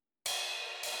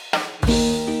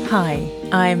Hi,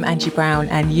 I'm Angie Brown,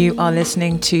 and you are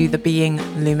listening to the Being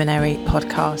Luminary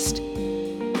podcast.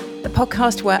 The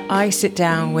podcast where I sit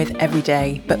down with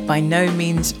everyday, but by no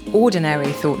means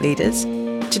ordinary thought leaders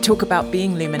to talk about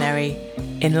being luminary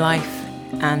in life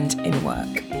and in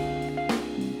work.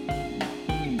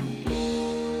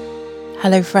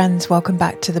 Hello friends, welcome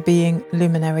back to the Being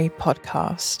Luminary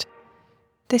podcast.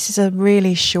 This is a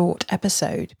really short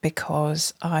episode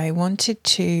because I wanted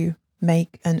to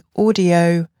make an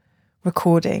audio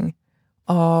recording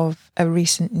of a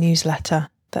recent newsletter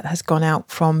that has gone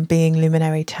out from Being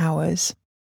Luminary Towers.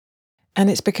 And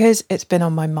it's because it's been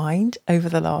on my mind over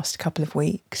the last couple of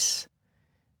weeks.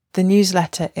 The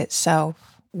newsletter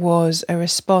itself was a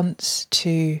response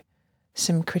to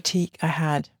some critique I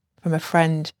had from a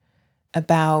friend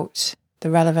about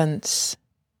the relevance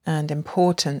and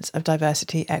importance of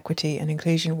diversity, equity and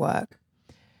inclusion work.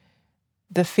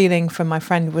 The feeling from my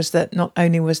friend was that not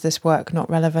only was this work not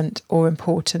relevant or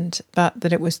important, but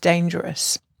that it was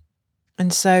dangerous.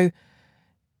 And so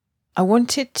I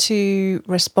wanted to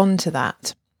respond to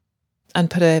that and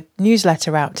put a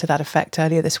newsletter out to that effect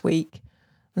earlier this week.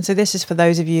 And so this is for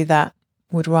those of you that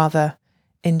would rather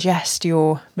ingest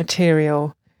your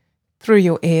material through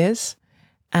your ears,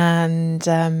 and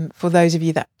for those of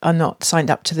you that are not signed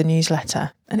up to the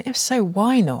newsletter. And if so,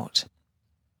 why not?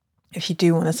 If you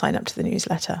do want to sign up to the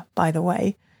newsletter, by the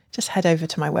way, just head over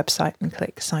to my website and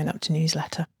click sign up to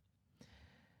newsletter.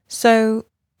 So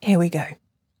here we go.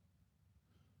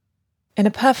 In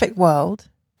a perfect world,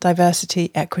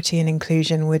 diversity, equity and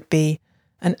inclusion would be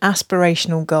an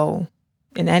aspirational goal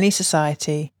in any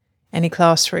society, any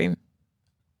classroom,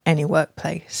 any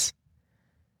workplace.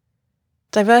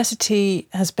 Diversity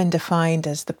has been defined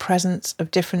as the presence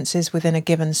of differences within a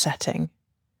given setting,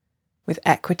 with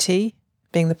equity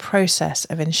being the process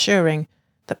of ensuring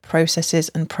that processes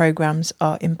and programs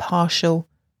are impartial,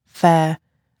 fair,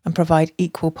 and provide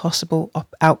equal possible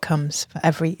outcomes for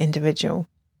every individual.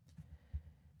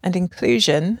 And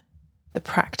inclusion, the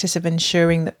practice of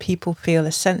ensuring that people feel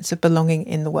a sense of belonging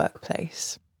in the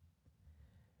workplace.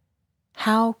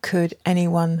 How could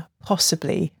anyone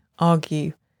possibly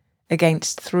argue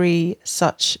against three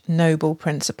such noble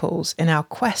principles in our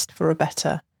quest for a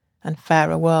better and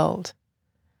fairer world?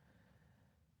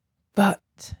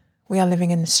 But we are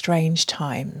living in strange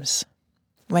times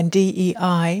when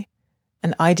DEI,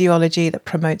 an ideology that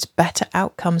promotes better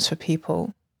outcomes for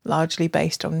people, largely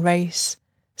based on race,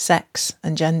 sex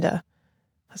and gender,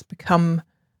 has become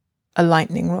a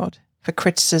lightning rod for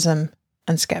criticism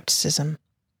and scepticism.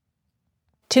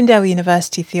 Tyndale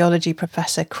University theology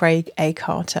professor Craig A.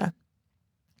 Carter,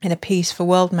 in a piece for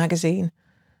World magazine,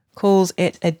 calls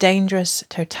it a dangerous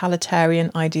totalitarian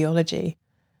ideology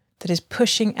that is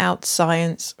pushing out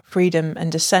science, freedom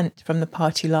and dissent from the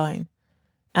party line,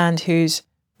 and whose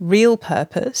real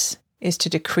purpose is to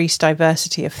decrease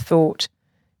diversity of thought,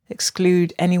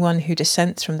 exclude anyone who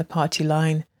dissents from the party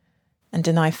line, and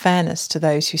deny fairness to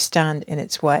those who stand in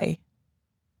its way.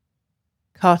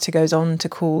 Carter goes on to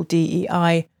call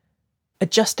DEI a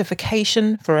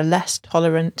justification for a less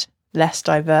tolerant, less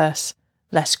diverse,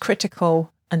 less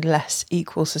critical and less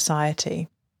equal society.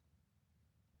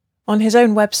 On his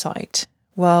own website,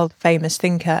 world-famous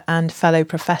thinker and fellow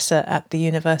professor at the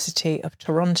University of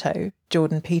Toronto,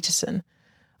 Jordan Peterson,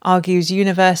 argues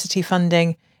university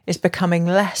funding is becoming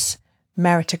less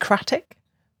meritocratic,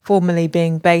 formerly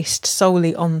being based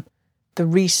solely on the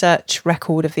research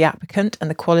record of the applicant and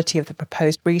the quality of the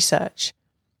proposed research,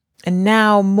 and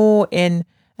now more in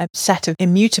a set of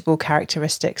immutable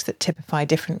characteristics that typify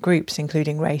different groups,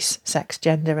 including race, sex,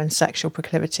 gender, and sexual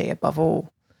proclivity above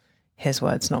all. His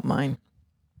words, not mine.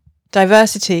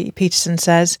 Diversity, Peterson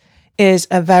says, is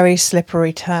a very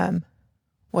slippery term.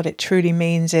 What it truly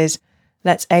means is,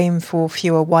 let's aim for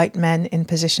fewer white men in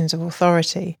positions of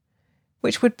authority,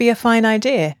 which would be a fine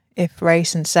idea if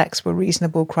race and sex were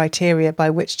reasonable criteria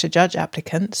by which to judge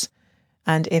applicants,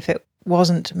 and if it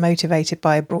wasn't motivated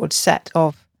by a broad set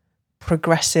of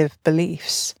progressive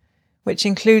beliefs, which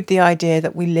include the idea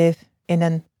that we live in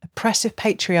an oppressive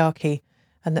patriarchy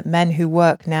and that men who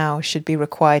work now should be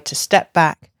required to step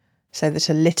back so that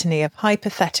a litany of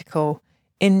hypothetical,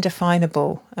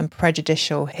 indefinable and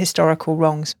prejudicial historical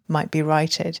wrongs might be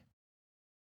righted.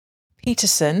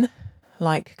 Peterson,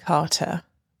 like Carter,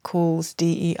 calls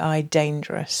DEI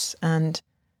dangerous and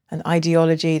an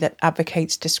ideology that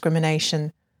advocates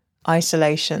discrimination,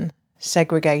 isolation,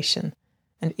 segregation,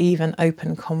 and even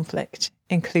open conflict,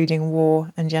 including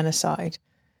war and genocide,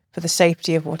 for the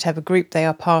safety of whatever group they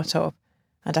are part of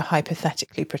and are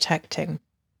hypothetically protecting.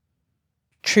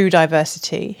 True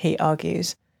diversity, he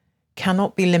argues,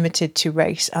 cannot be limited to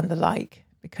race and the like,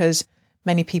 because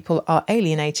many people are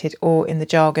alienated or, in the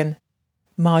jargon,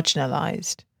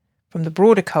 marginalised from the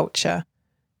broader culture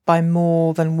by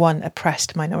more than one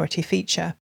oppressed minority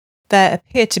feature. There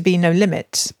appear to be no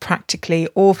limits, practically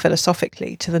or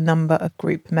philosophically, to the number of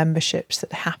group memberships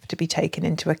that have to be taken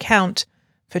into account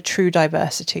for true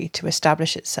diversity to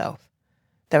establish itself.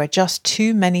 There are just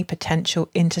too many potential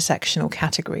intersectional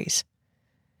categories.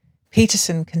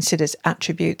 Peterson considers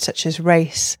attributes such as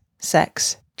race,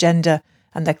 sex, gender,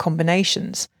 and their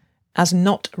combinations as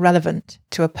not relevant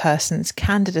to a person's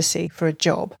candidacy for a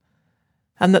job,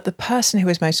 and that the person who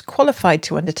is most qualified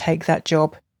to undertake that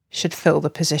job should fill the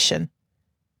position.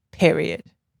 Period.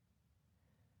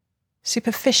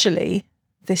 Superficially,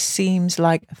 this seems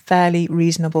like a fairly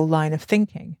reasonable line of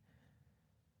thinking.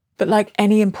 But like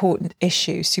any important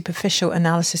issue, superficial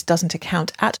analysis doesn't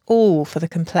account at all for the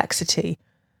complexity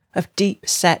of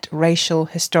deep-set racial,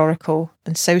 historical,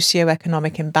 and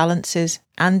socio-economic imbalances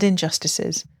and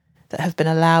injustices that have been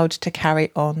allowed to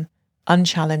carry on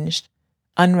unchallenged,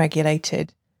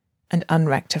 unregulated, and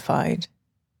unrectified.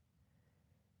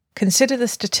 Consider the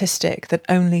statistic that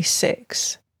only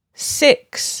six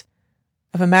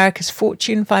of America's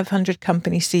Fortune 500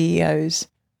 company CEOs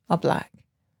are black.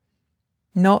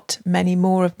 Not many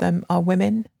more of them are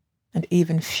women, and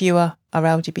even fewer are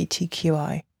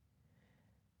LGBTQI.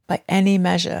 By any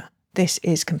measure, this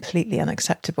is completely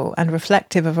unacceptable and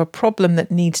reflective of a problem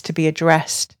that needs to be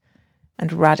addressed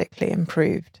and radically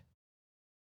improved.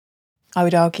 I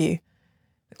would argue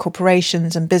that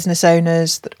corporations and business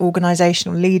owners, that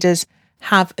organisational leaders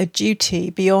have a duty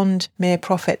beyond mere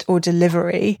profit or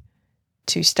delivery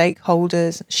to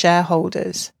stakeholders and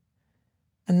shareholders.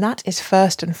 And that is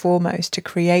first and foremost to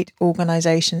create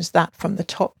organisations that, from the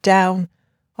top down,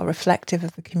 are reflective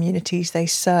of the communities they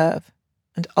serve.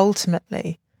 And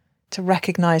ultimately, to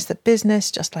recognise that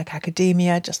business, just like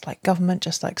academia, just like government,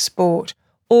 just like sport,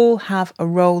 all have a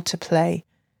role to play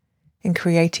in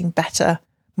creating better,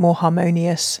 more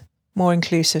harmonious, more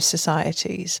inclusive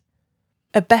societies.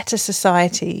 A better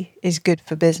society is good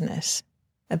for business.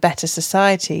 A better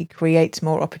society creates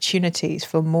more opportunities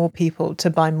for more people to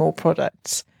buy more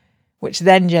products, which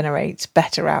then generates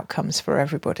better outcomes for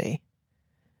everybody.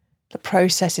 The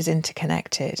process is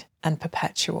interconnected and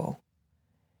perpetual.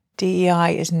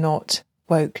 DEI is not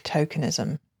woke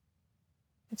tokenism.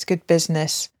 It's good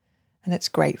business and it's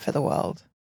great for the world.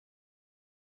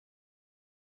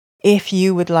 If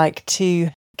you would like to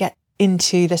get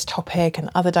into this topic and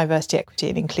other diversity, equity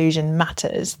and inclusion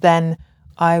matters, then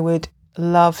I would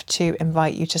love to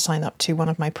invite you to sign up to one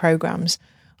of my programs.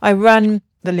 I run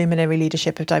the Luminary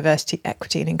Leadership of Diversity,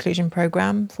 Equity and Inclusion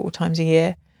program 4 times a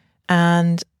year.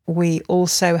 And we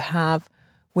also have,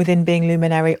 within Being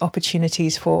Luminary,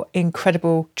 opportunities for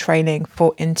incredible training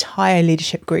for entire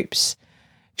leadership groups,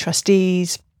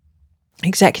 trustees,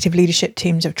 executive leadership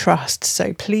teams of trusts.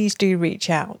 So please do reach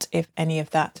out if any of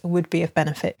that would be of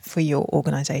benefit for your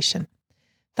organisation.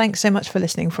 Thanks so much for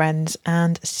listening, friends,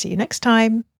 and see you next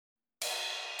time.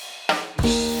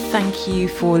 Thank you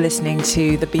for listening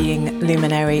to the Being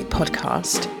Luminary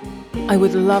podcast. I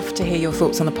would love to hear your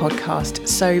thoughts on the podcast,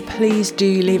 so please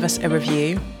do leave us a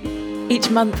review. Each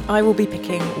month, I will be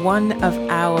picking one of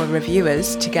our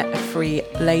reviewers to get a free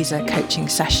laser coaching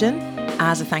session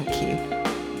as a thank you.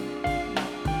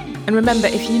 And remember,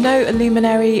 if you know a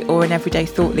luminary or an everyday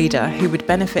thought leader who would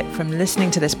benefit from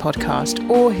listening to this podcast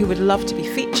or who would love to be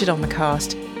featured on the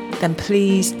cast, then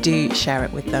please do share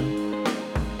it with them.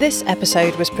 This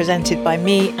episode was presented by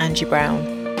me, Angie Brown.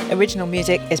 Original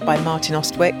music is by Martin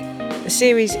Ostwick. The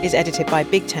series is edited by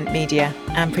Big Tent Media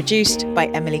and produced by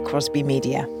Emily Crosby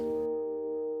Media.